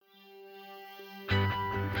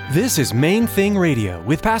This is Main Thing Radio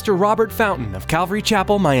with Pastor Robert Fountain of Calvary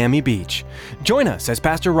Chapel, Miami Beach. Join us as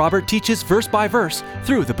Pastor Robert teaches verse by verse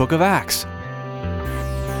through the book of Acts.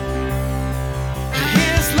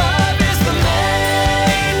 His love is the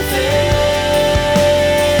main thing.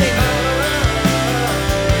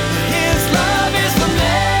 His love is the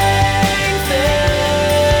main thing.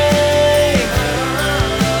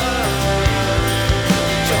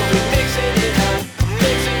 So we're mixing it up,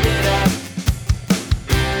 mixing it up.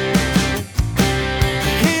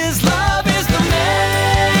 His love is the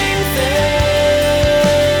main thing.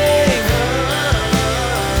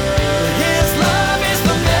 His love is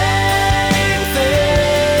the main thing.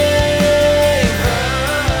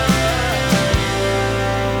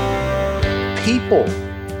 People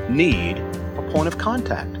need a point of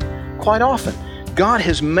contact. Quite often, God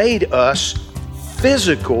has made us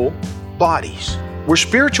physical bodies. We're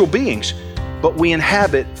spiritual beings, but we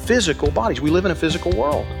inhabit physical bodies. We live in a physical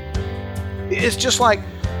world. It's just like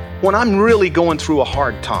when I'm really going through a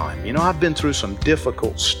hard time. You know, I've been through some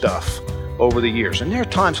difficult stuff over the years, and there are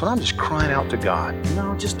times when I'm just crying out to God,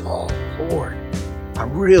 oh Lord, I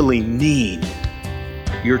really need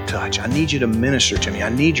your touch. I need you to minister to me. I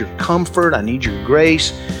need your comfort. I need your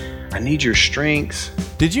grace. I need your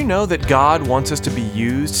strength. Did you know that God wants us to be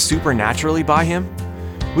used supernaturally by Him?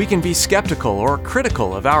 We can be skeptical or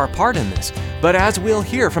critical of our part in this, but as we'll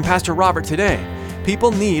hear from Pastor Robert today,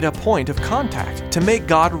 people need a point of contact to make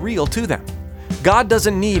God real to them. God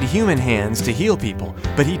doesn't need human hands to heal people,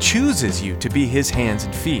 but He chooses you to be His hands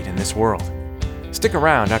and feet in this world. Stick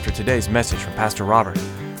around after today's message from Pastor Robert.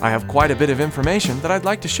 I have quite a bit of information that I'd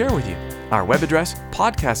like to share with you. Our web address,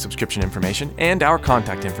 podcast subscription information, and our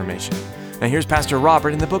contact information. Now here's Pastor Robert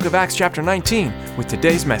in the book of Acts chapter 19 with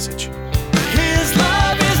today's message. His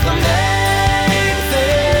love is the main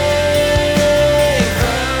thing.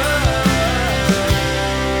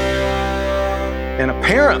 And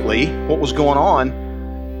apparently, what was going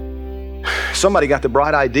on, somebody got the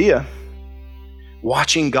bright idea,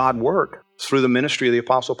 watching God work through the ministry of the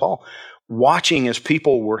Apostle Paul, watching as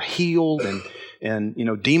people were healed and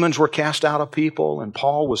demons were cast out of people, and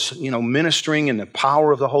Paul was, ministering in the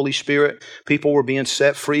power of the Holy Spirit. People were being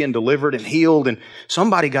set free and delivered and healed, and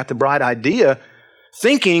somebody got the bright idea,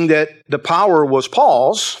 thinking that the power was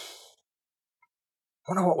Paul's.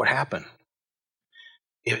 I wonder what would happen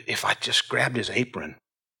if I just grabbed his apron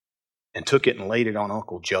and took it and laid it on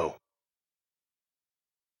Uncle Joe.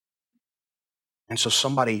 And so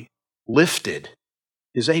somebody lifted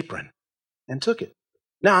his apron and took it.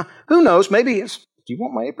 Now, who knows? Maybe do you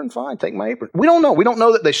want my apron? Fine, take my apron. We don't know. We don't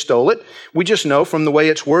know that they stole it. We just know from the way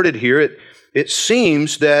it's worded here, it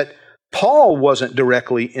seems that Paul wasn't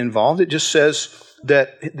directly involved. It just says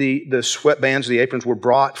that the sweatbands, the aprons were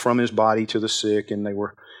brought from his body to the sick and they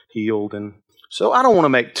were healed. And so I don't want to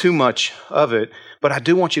make too much of it, but I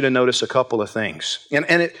do want you to notice a couple of things.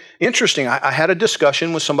 Interesting, I had a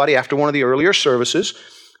discussion with somebody after one of the earlier services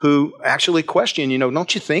who actually questioned,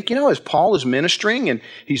 don't you think, as Paul is ministering and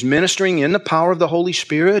he's ministering in the power of the Holy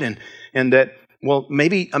Spirit and that, well,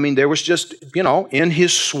 maybe, there was just, in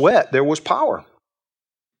his sweat, there was power.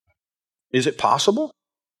 Is it possible?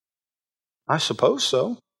 I suppose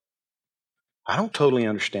so. I don't totally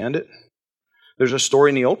understand it. There's a story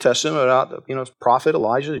in the Old Testament about, prophet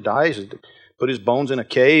Elijah. He dies, put his bones in a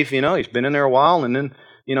cave, he's been in there a while, and then,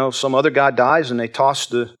 some other guy dies and they toss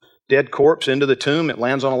the dead corpse into the tomb. It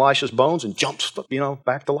lands on Elisha's bones and jumps,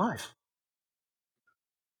 back to life.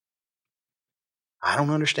 I don't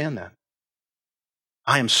understand that.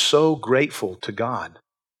 I am so grateful to God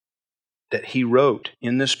that He wrote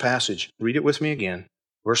in this passage, read it with me again,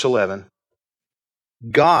 verse 11,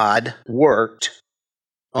 God worked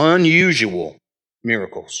unusual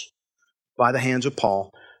miracles by the hands of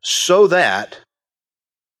Paul so that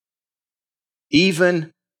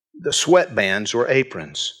even the sweatbands or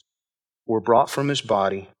aprons were brought from his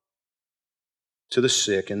body to the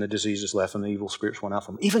sick, and the diseases left, and the evil spirits went out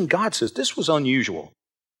from him. Even God says this was unusual.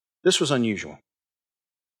 This was unusual.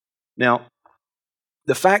 Now,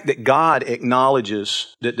 the fact that God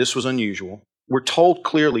acknowledges that this was unusual, we're told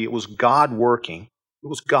clearly it was God working. It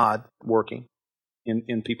was God working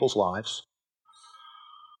in people's lives.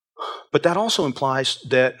 But that also implies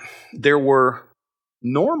that there were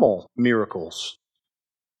normal miracles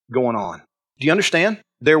going on. Do you understand?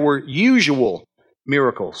 There were usual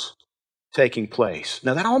miracles taking place.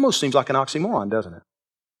 Now, that almost seems like an oxymoron, doesn't it?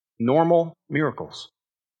 Normal miracles.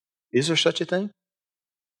 Is there such a thing?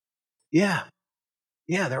 Yeah,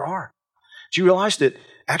 there are. Do you realize that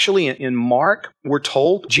actually in Mark, we're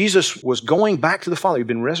told Jesus was going back to the Father. He'd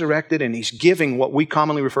been resurrected, and He's giving what we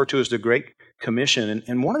commonly refer to as the Great Commission.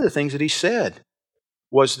 And one of the things that He said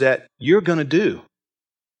was that you're going to do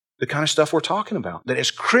the kind of stuff we're talking about. That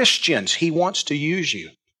as Christians, He wants to use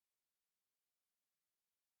you.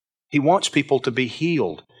 He wants people to be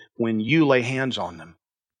healed when you lay hands on them.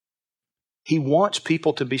 He wants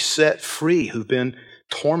people to be set free who've been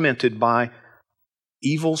tormented by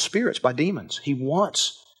evil spirits, by demons. He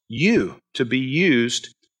wants you to be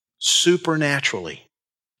used supernaturally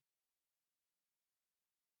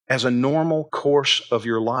as a normal course of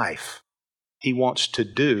your life. He wants to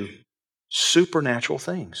do supernatural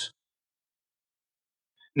things.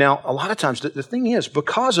 Now, a lot of times, the thing is,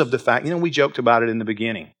 because of the fact, we joked about it in the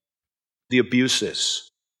beginning, the abuses,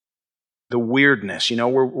 the weirdness,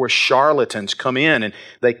 where charlatans come in and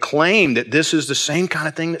they claim that this is the same kind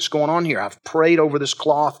of thing that's going on here. I've prayed over this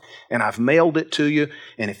cloth and I've mailed it to you,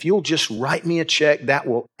 and if you'll just write me a check, that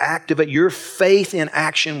will activate, your faith in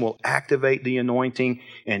action will activate the anointing,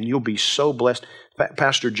 and you'll be so blessed.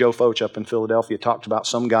 Pastor Joe Foch up in Philadelphia talked about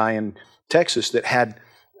some guy in Texas that had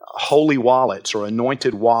holy wallets or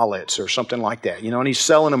anointed wallets or something like that, and he's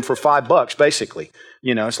selling them for $5 basically.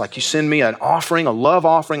 It's like, you send me an offering, a love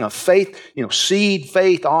offering, a faith, seed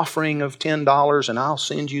faith offering of $10, and I'll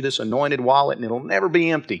send you this anointed wallet, and it'll never be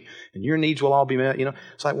empty, and your needs will all be met.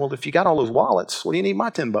 It's like, well, if you got all those wallets, what do you need my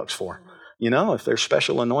 $10 for? If they're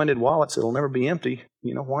special anointed wallets, it'll never be empty.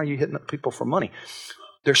 Why are you hitting up people for money?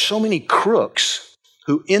 There's so many crooks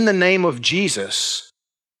who, in the name of Jesus,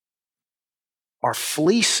 are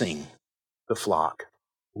fleecing the flock,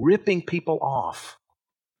 ripping people off.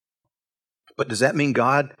 But does that mean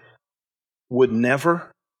God would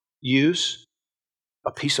never use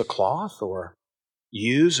a piece of cloth or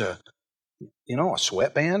use a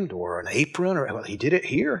sweatband or an apron? Well, He did it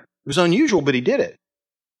here. It was unusual, but He did it.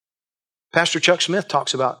 Pastor Chuck Smith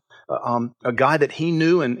talks about a guy that he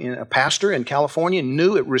knew, and a pastor in California,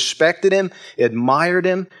 knew it, respected him, admired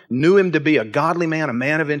him, knew him to be a godly man, a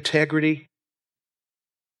man of integrity,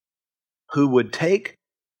 who would take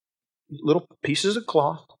little pieces of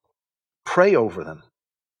cloth, pray over them,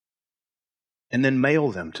 and then mail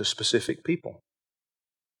them to specific people.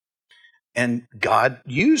 And God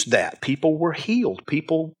used that. People were healed.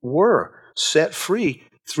 People were set free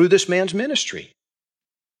through this man's ministry.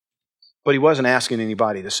 But he wasn't asking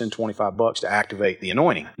anybody to send $25 to activate the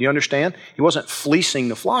anointing. You understand? He wasn't fleecing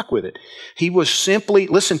the flock with it. He was simply,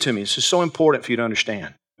 listen to me, this is so important for you to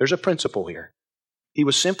understand. There's a principle here. He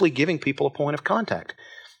was simply giving people a point of contact.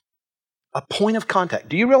 A point of contact.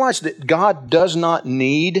 Do you realize that God does not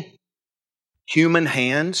need human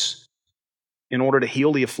hands in order to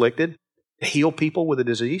heal the afflicted, to heal people with a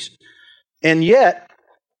disease? And yet,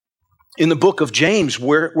 in the book of James,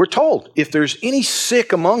 we're told, if there's any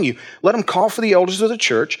sick among you, let them call for the elders of the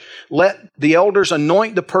church. Let the elders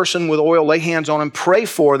anoint the person with oil, lay hands on him, pray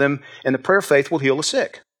for them, and the prayer of faith will heal the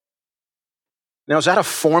sick. Now, is that a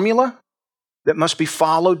formula that must be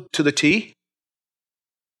followed to the T?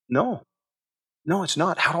 No. No, it's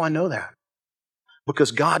not. How do I know that?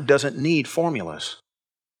 Because God doesn't need formulas.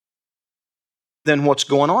 Then what's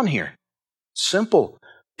going on here? Simple.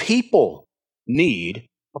 People need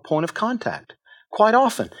a point of contact. Quite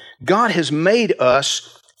often, God has made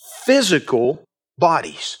us physical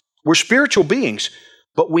bodies. We're spiritual beings,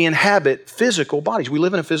 but we inhabit physical bodies. We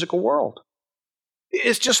live in a physical world.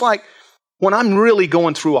 It's just like when I'm really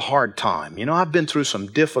going through a hard time. I've been through some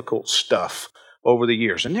difficult stuff over the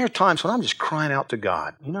years, and there are times when I'm just crying out to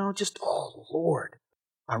God. Oh, Lord,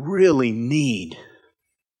 I really need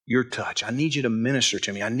your touch. I need you to minister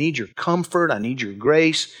to me. I need your comfort. I need your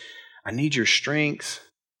grace. I need your strength.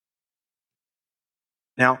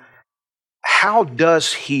 Now, how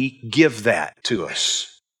does He give that to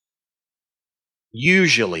us?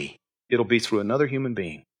 Usually, it'll be through another human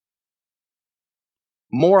being.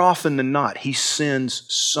 More often than not, He sends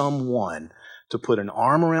someone to put an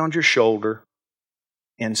arm around your shoulder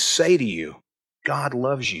and say to you, God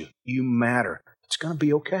loves you. You matter. It's going to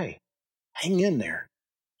be okay. Hang in there.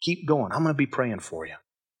 Keep going. I'm going to be praying for you.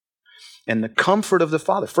 And the comfort of the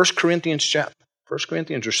Father. 1 Corinthians, or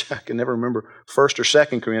I can never remember 1st or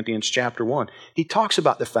 2nd Corinthians chapter 1. He talks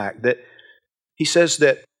about the fact that he says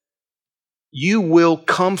that you will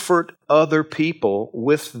comfort other people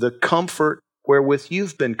with the comfort wherewith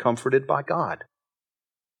you've been comforted by God.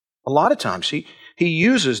 A lot of times He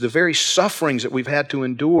uses the very sufferings that we've had to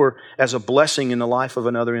endure as a blessing in the life of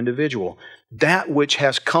another individual. That which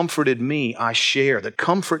has comforted me, I share. The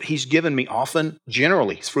comfort He's given me, often,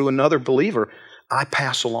 generally, through another believer, I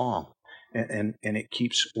pass along. And it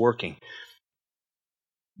keeps working.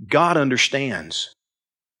 God understands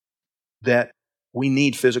that we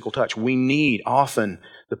need physical touch. We need often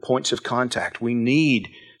the points of contact. We need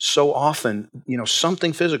so often,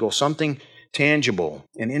 something physical, something tangible,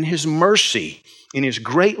 and in His mercy, in His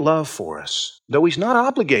great love for us, though He's not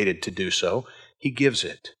obligated to do so, He gives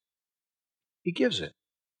it. He gives it.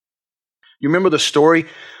 You remember the story?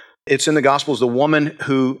 It's in the Gospels, the woman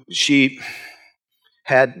who she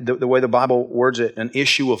had, the way the Bible words it, an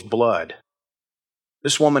issue of blood.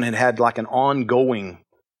 This woman had like an ongoing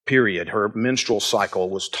period. Her menstrual cycle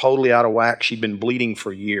was totally out of whack. She'd been bleeding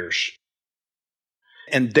for years.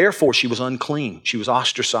 And therefore, she was unclean. She was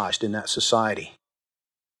ostracized in that society.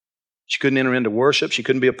 She couldn't enter into worship. She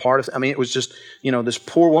couldn't be a part of it. I mean, it was just, this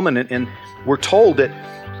poor woman. And we're told that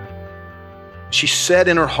she said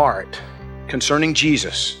in her heart concerning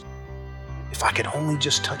Jesus, if I could only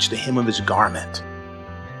just touch the hem of His garment,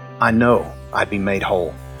 I know I'd be made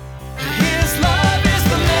whole. His love is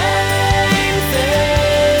the main thing.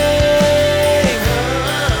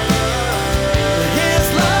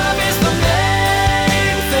 His love is the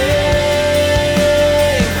main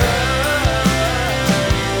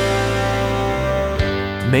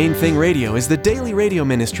thing. Main Thing Radio is the daily radio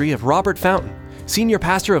ministry of Robert Fountain, Senior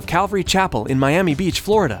Pastor of Calvary Chapel in Miami Beach,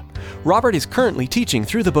 Florida. Robert is currently teaching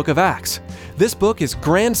through the book of Acts. This book is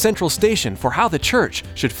Grand Central Station for how the church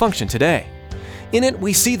should function today. In it,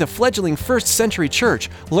 we see the fledgling first century church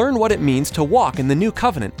learn what it means to walk in the new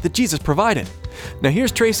covenant that Jesus provided. Now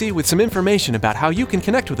here's Tracy with some information about how you can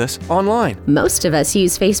connect with us online. Most of us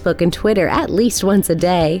use Facebook and Twitter at least once a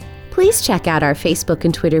day. Please check out our Facebook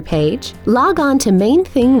and Twitter page. Log on to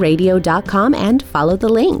mainthingradio.com and follow the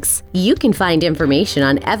links. You can find information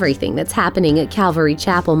on everything that's happening at Calvary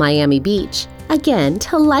Chapel, Miami Beach. Again,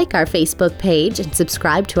 to like our Facebook page and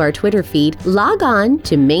subscribe to our Twitter feed, log on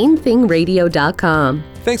to mainthingradio.com.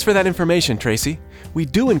 Thanks for that information, Tracy. We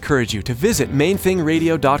do encourage you to visit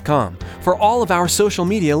mainthingradio.com for all of our social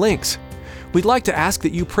media links. We'd like to ask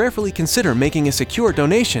that you prayerfully consider making a secure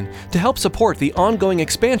donation to help support the ongoing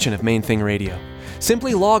expansion of Main Thing Radio.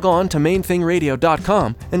 Simply log on to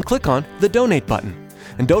mainthingradio.com and click on the Donate button.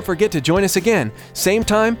 And don't forget to join us again, same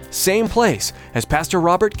time, same place, as Pastor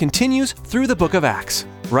Robert continues through the book of Acts,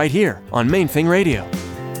 right here on Main Thing Radio.